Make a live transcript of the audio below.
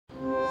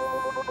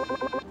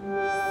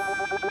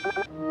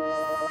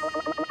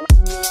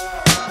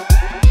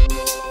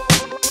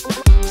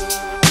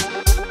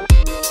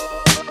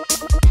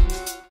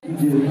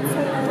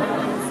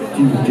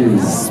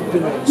DJs.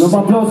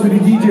 Nochmal Applaus für die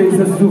DJs,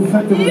 dass sie so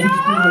fette Musik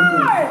spielen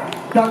heute.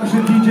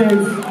 Dankeschön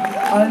DJs.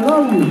 I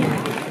love you.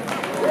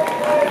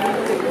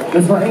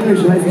 Das war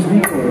Englisch, heißt ich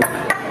liebe euch.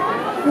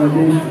 Ja,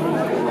 dich.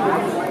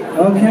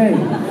 Okay.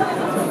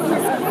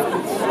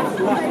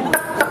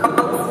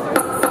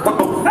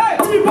 Hey,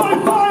 Bboy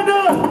Freunde!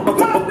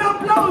 Kommt ein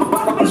Applaus!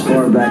 As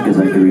far back as I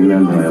can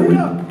remember, I always...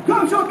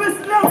 Komm schon,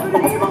 bisschen laut für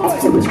die Bboy!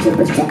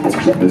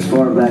 As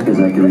far back as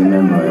I can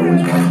remember, I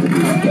always wanted to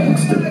be a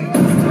gangster.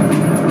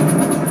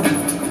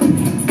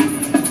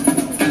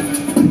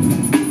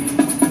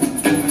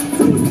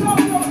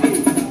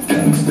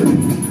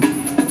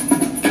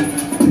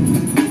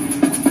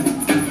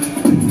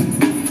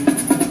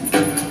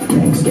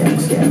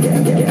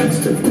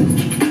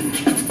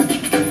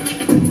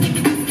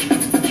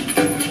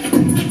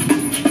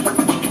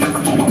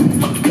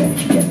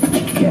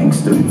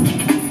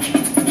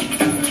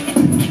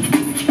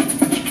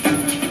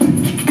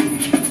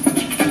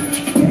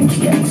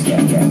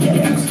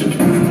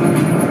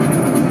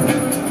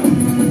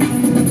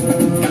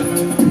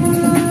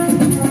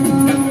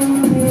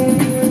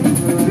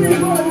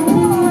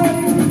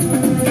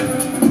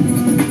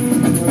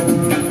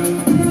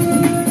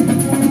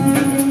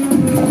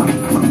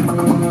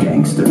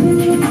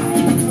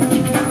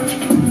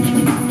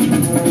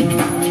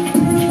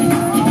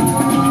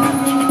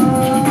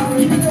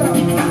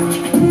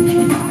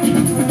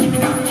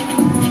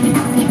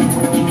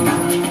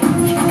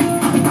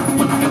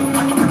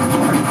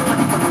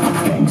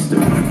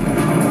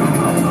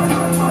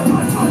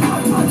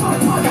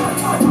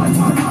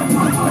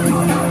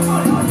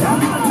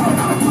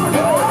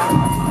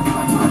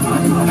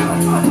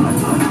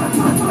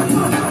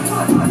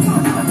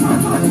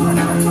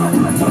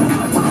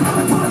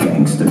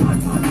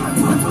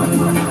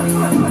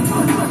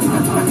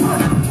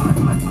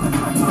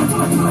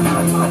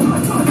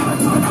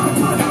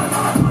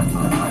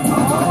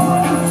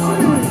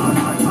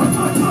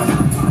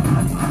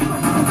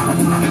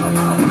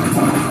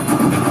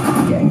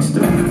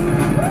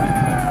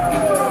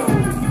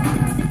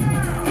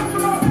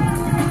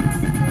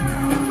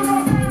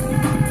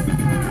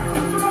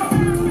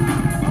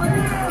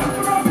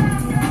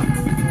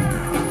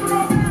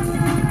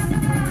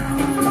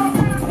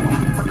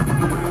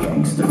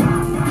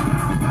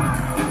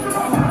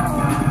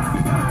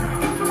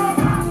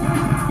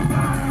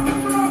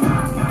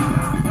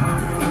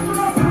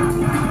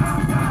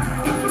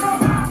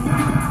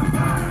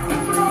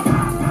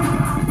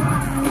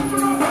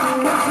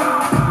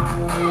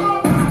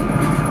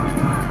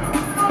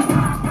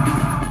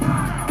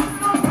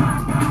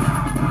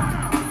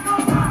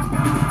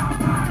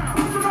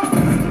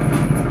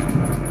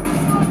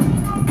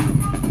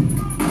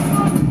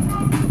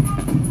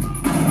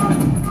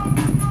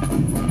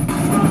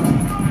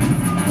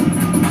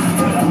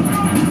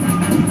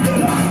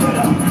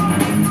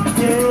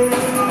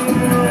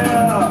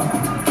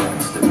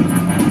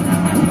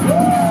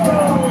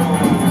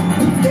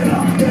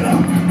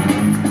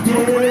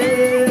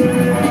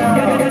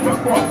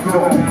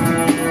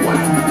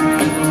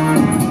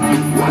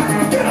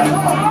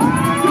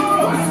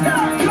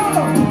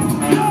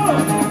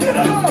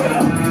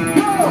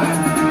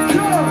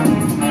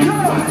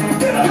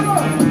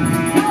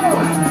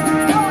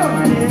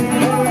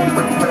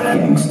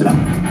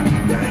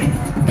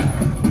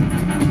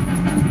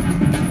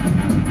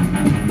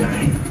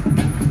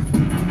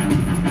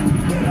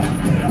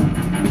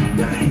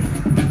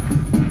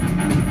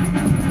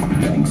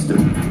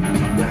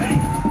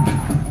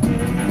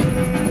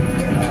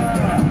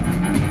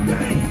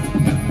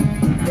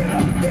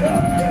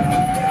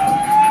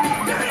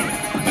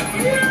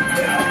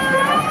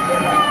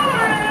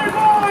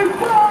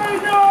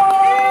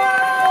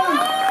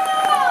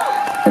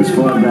 As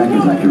far back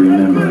as I can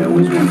remember, I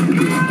always wanted to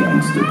be a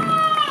gangster.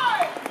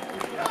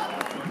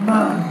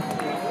 Mann.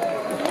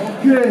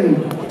 Okay.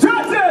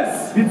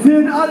 Judges! Wir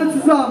zählen alle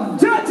zusammen.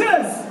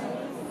 Judges!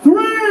 3!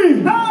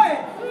 Hey!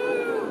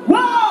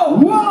 Wow!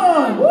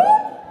 1!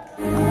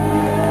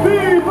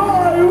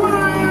 Bboy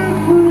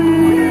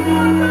Wilfried!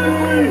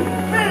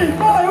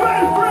 Bboy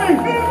Wilfried!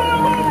 Bboy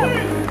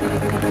Wilfried!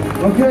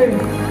 Okay.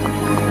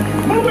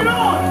 Moving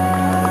on!